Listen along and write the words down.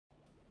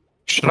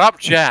Shut up,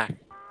 Jack.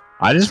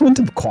 I just went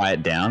to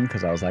quiet down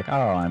because I was like, oh,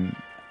 I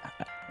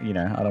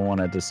don't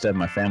want to disturb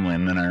my family,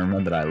 and then I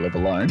remembered I live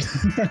alone.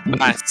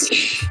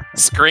 Nice.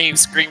 Scream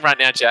right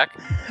now, Jack.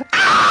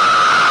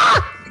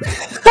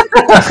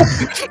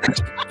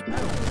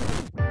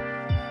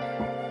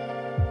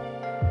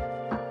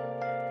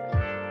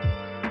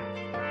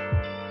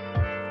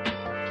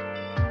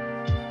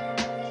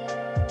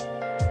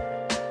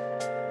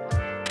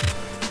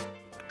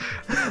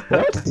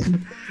 What? I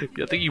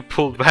think you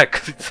pulled back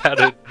because it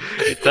sounded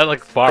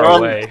like far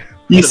away.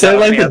 You sound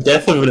like the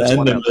death of an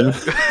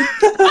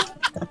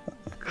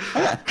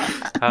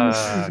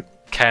Enderman.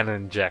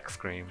 Cannon Jack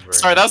scream.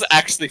 Sorry, that was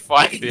actually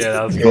funny. Yeah,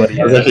 that was funny.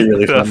 That was actually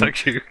really That was funny.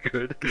 actually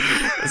good.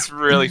 That's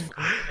really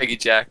funny. Thank you,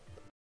 Jack.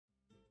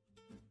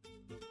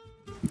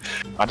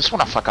 I just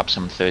want to fuck up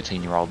some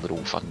 13-year-old little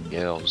fucking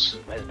girls.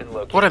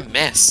 What a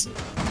mess.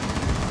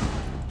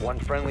 One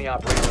friendly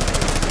operator.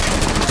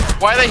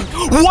 Why are they?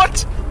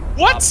 What?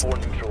 What?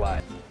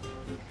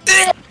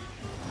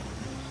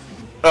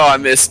 Oh, I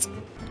missed.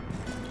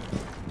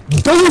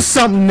 Do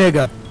something,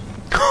 nigga!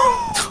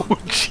 Oh,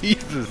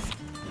 Jesus.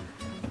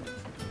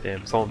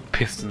 Damn, someone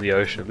pissed in the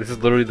ocean. This is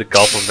literally the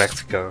Gulf of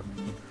Mexico.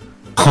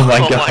 Oh my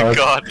Oh god. my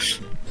god.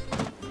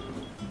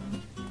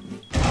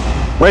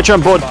 Wait, you're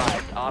on board.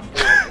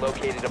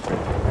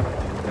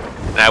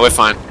 Nah, we're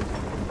fine.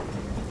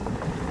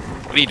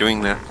 What are you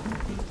doing there?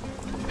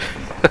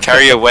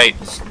 Carry your weight.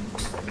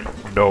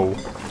 No.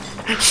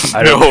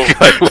 No.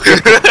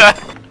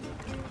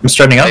 I'm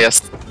straightening up.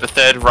 Yes, the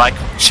Third Reich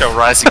shall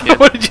rise again.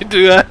 What did you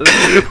do, Alan?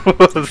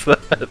 What was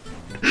that?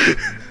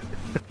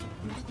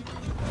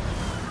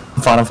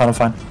 I'm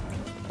fine.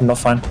 I'm not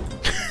fine.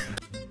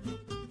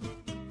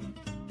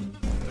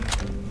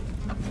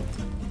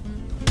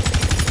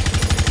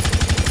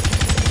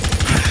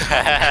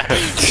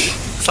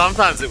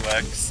 Sometimes it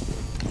works.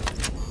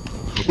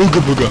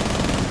 Ooga booga.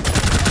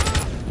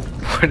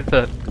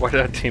 Why did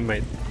our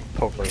teammate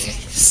pop over?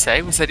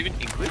 Say, was that even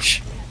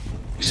English?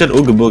 You said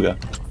ooga booga.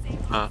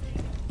 Huh.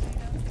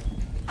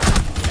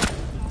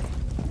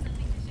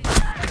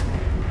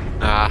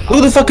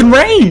 Look at the fucking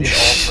range!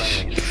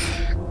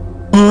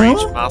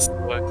 Range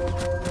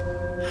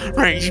masterwork.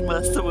 Range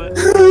masterwork.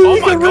 Oh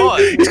my god!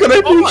 He's got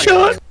open Oh my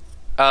shot!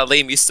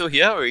 Liam, you still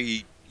here or are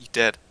you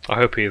dead? I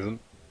hope he isn't.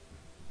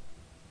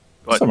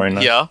 What? Somewhere in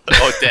there. Yeah?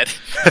 Oh, dead.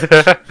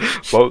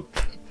 Both.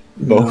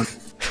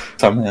 Both.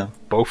 Somehow.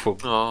 Both of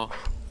them. Oh.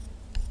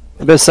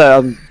 I better say,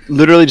 I'm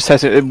literally just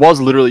testing. It was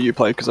literally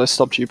Uplay because I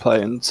stopped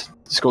Uplay and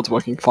Discord's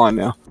working fine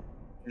now.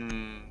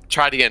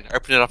 Try it again.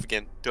 Open it up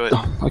again. Do it.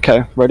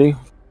 Okay, ready?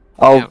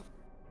 I'll Yep.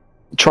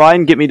 try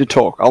and get me to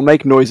talk. I'll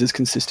make noises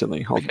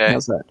consistently. Okay.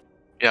 How's that?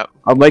 Yep.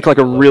 I'll make like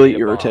a really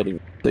irritating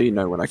so you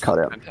know when I cut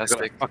out.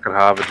 Fantastic. Fucking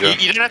Harvard You, job.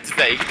 you don't have to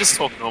say. You can just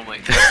talk normally.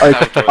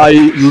 I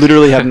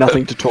literally have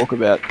nothing to talk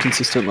about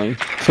consistently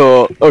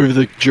for over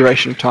the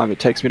duration of time it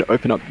takes me to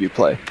open up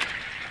Uplay.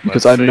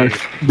 Because I know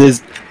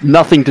there's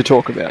nothing to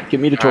talk about. Get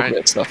me to talk Alright.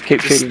 about stuff.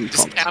 Keep feeding me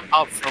Just prompts. count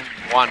up from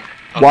 1.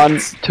 1,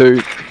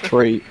 2,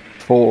 3,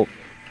 4,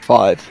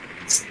 5,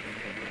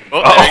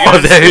 Oh,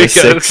 There you go.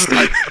 6.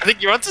 I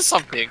think you're onto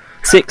something.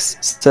 6,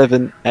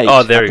 7, 8.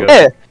 Oh, there you go.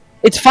 Yeah,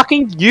 it's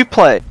fucking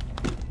Uplay.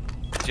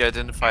 Do you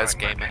identify as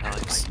gamer,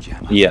 Alex?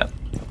 Yeah.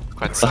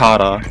 Quite It's a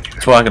harder.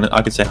 That's why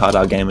I could say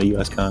harder gamer, you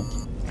guys can't.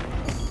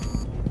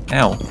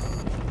 Ow.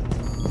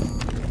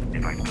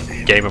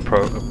 Gamer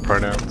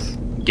pronouns.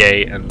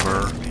 Gay and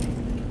mer.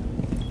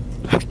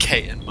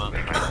 Okay, and mum.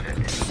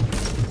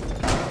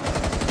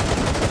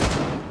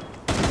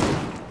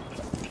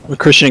 We're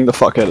cushioning the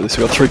fuck out of this.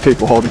 We've got 3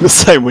 people holding the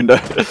same window.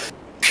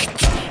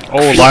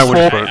 Oh, line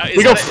was broke.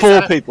 We got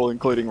 4 people,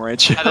 including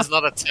Ransha. That is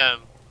not a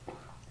term.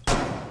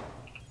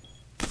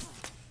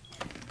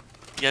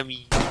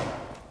 Yummy.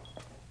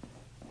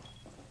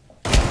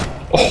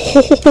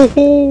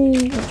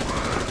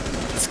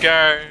 Let's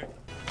go.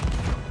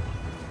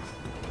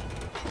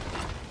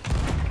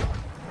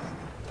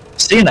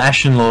 See an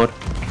Ashen Lord.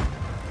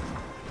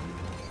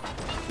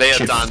 They are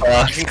Shit, done.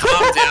 fuck. You can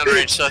calm down,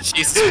 Ransha.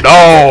 Jesus.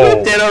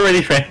 No! Dead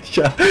already,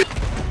 Ransha.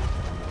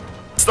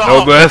 Stop.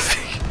 No mercy.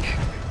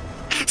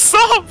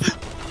 Stop.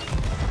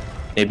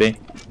 Maybe.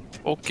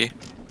 Okay.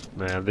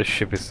 Man, this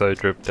ship is so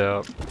dripped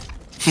out.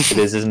 It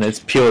is, isn't it? It's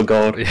pure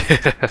gold. Yeah.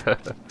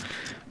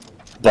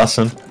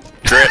 Bussin'.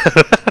 Drip.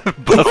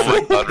 Oh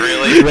my god,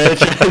 really?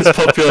 Ransha has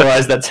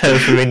popularized that term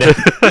for me now.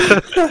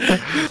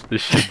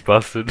 This shit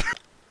busted.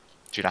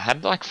 Dude, I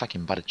had like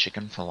fucking butter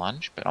chicken for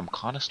lunch, but I'm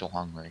kinda still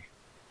hungry.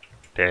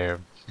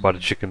 Damn. Butter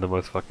chicken, the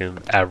most fucking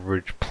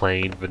average,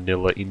 plain,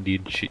 vanilla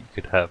Indian shit you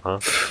could have, huh?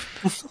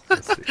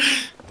 Let's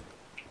see.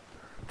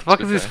 What the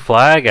fuck is this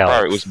flag, Alex?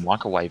 Bro, it was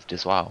microwaved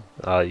as well.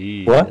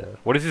 Yeah.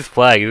 What? What is this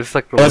flag? Is this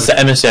like the... Oh, it's the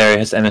emissary.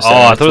 It's the emissary. Oh,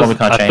 I It's the one we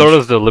thought can't it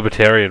was the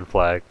libertarian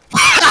flag.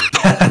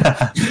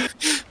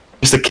 change.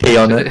 Just a key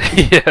on it.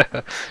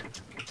 Yeah.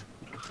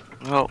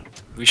 Well,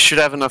 we should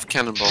have enough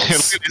cannonballs.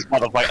 Look at this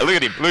motherfucker. Look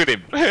at him. Look at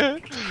him. Look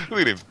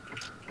at him.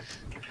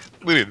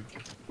 Look at him.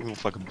 Little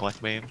fucking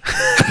black man.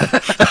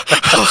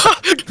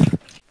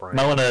 brain.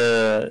 Might want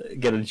to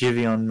get a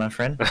jivvy on my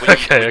friend.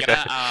 Okay, okay.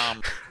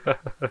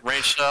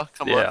 Ransha,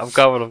 come on. Yeah, I'm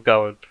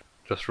going.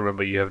 Just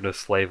remember, you have no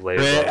slave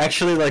labor. We're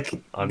actually like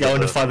Under going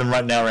the- to find them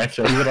right now,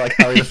 Ransha. You gotta like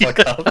hurry the fuck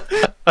up.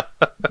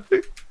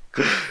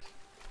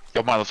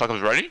 Yo,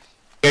 motherfuckers ready?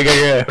 Go,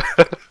 go,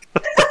 go.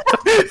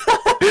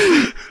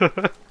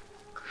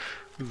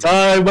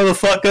 Die,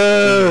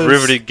 motherfuckers!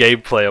 Riveting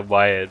gameplay on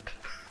my end.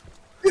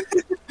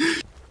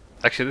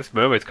 Actually, this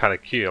mermaid's kind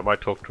of cute. I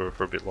might talk to her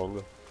for a bit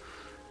longer.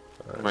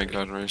 Oh my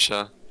god,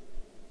 Ransha.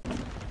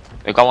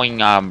 We're going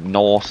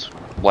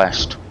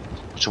northwest,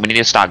 so we need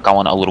to start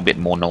going a little bit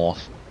more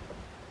north.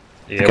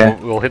 Yeah, Okay.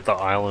 we'll hit the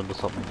island or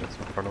something that's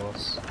in front of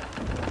us.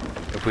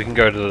 If we can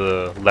go to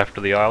the left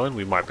of the island,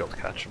 we might be able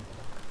to catch him.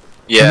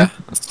 Yeah,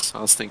 that's what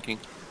I was thinking.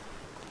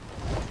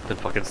 Then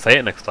fucking say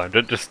it next time.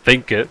 Don't just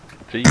think it.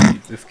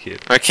 Jeez, this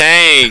kid.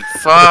 Okay,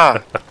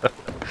 fuck.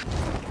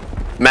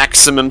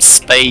 Maximum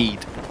speed.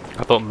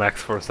 I thought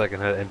Max for a second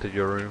had entered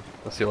your room.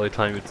 That's the only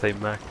time you'd say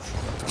Max.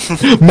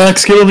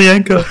 Max, get on the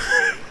anchor!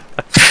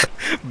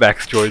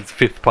 Max joins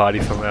fifth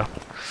party somehow.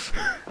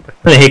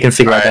 I think he can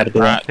figure out how to do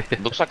Right,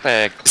 that. looks like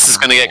they're... This is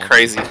gonna get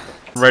crazy.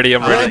 I'm ready,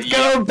 I'm ready. Let's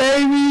go,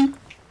 baby!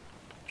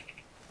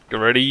 Get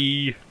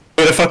ready.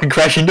 We're gonna fucking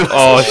crash into us.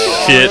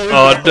 Oh shit,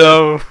 oh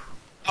no.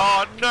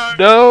 Oh no!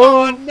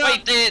 No!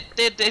 Wait,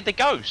 they're the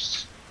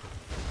ghosts!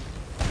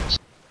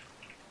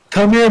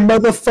 Come here,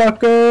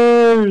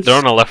 motherfuckers! They're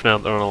on the left now,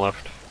 they're on the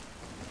left.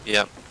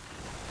 Yep.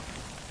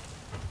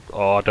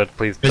 Oh, don't,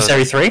 please don't.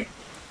 Mystery 3?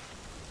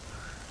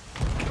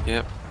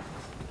 Yep.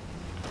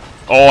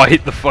 Oh, I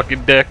hit the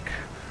fucking deck.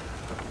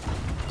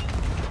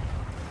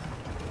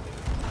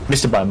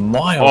 Missed it by a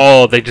mile.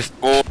 Oh, they just...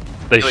 Oh,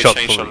 They really shot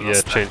chain something, shot yeah,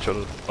 us chain shot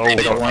us. Oh, they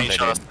God. got one chain they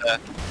shot us did. there.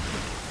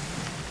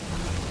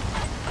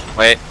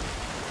 Wait.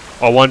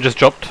 Oh, one just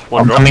dropped.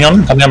 One I'm dropped.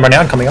 coming on right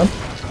now, I'm coming on.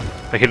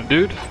 I hit a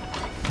dude.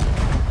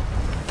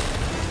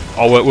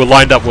 Oh, we're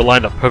lined up,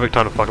 Perfect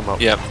time to fuck him up.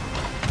 Yep.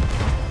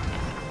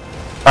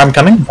 I'm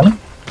coming, I'm coming.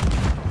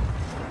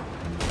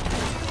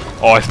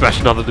 Oh, I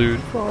smashed another dude.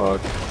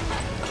 Fuck.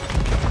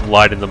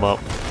 Lighting them up.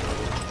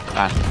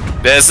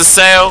 There's the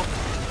sail.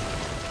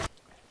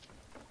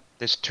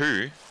 There's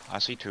two. I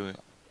see two.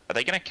 Are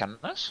they gonna cannon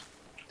us?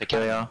 They There can.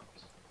 they are.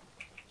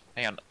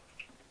 Hang on.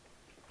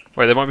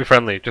 Wait, they might be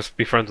friendly. Just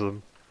be friends with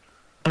them.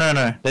 No,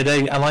 no, they're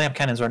lining up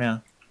cannons right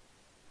now.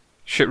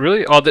 Shit,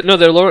 really? Oh, no,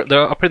 they're lower.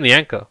 They're up in the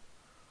anchor.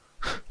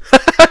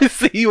 I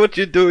see what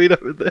you're doing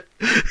over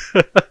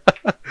there.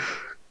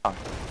 Oh,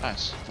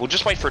 nice. We'll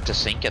just wait for it to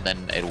sink and then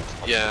it'll...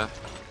 Yeah.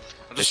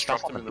 I There's just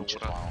stuff dropped on them in the beach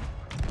as water. well.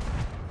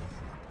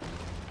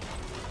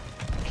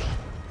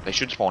 They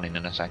should spawn in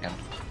a second.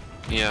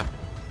 Yeah.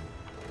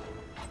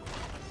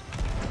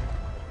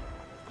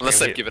 Unless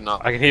they've given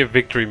up. I can hear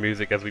victory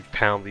music as we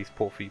pound these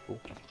poor people.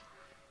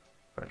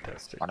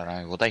 Fantastic. I don't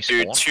know, will they spawn?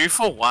 Dude, 2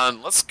 for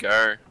 1. Let's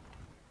go.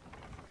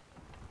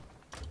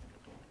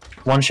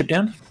 One ship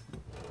down.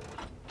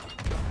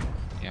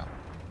 Yeah.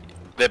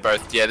 They're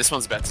both. Yeah, this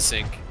one's about to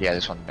sink. Yeah,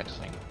 this one's better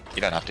thing.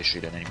 You don't have to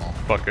shoot it anymore.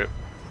 Fuck it.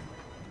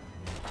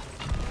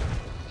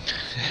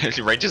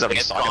 Rangers having a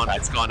It's gone. psychopath.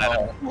 It's gone,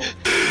 Adam.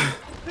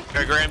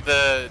 Go grab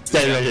the. It's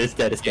dead, it's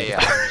dead, it's Yeah, dead.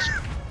 yeah.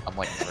 I'm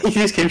waiting for He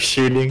it. just keeps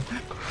shooting.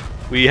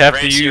 We have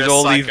to Ranch, use you're a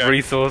all these psycho.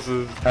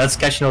 resources. Let's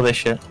catching all this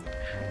shit.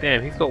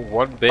 Damn, he's got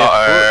one bare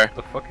Uh-oh. foot.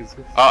 What the fuck is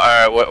this?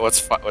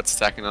 What's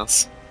attacking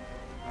us?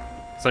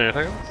 Something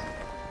attacking us?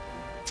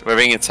 We're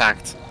being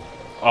attacked.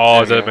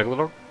 Oh, is There that a we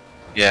megalodon?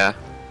 Yeah.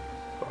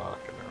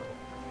 Fucking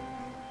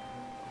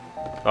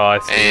hell. Oh, I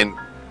see. And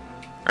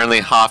only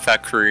half our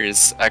crew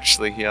is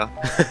actually here.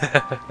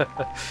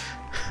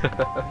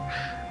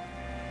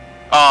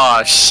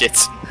 Oh shit.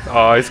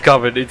 Oh, it's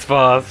covered. It's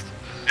fast.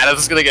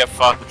 Adam's gonna get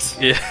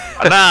fucked. Yeah.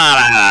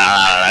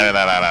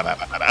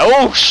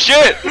 Oh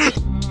shit!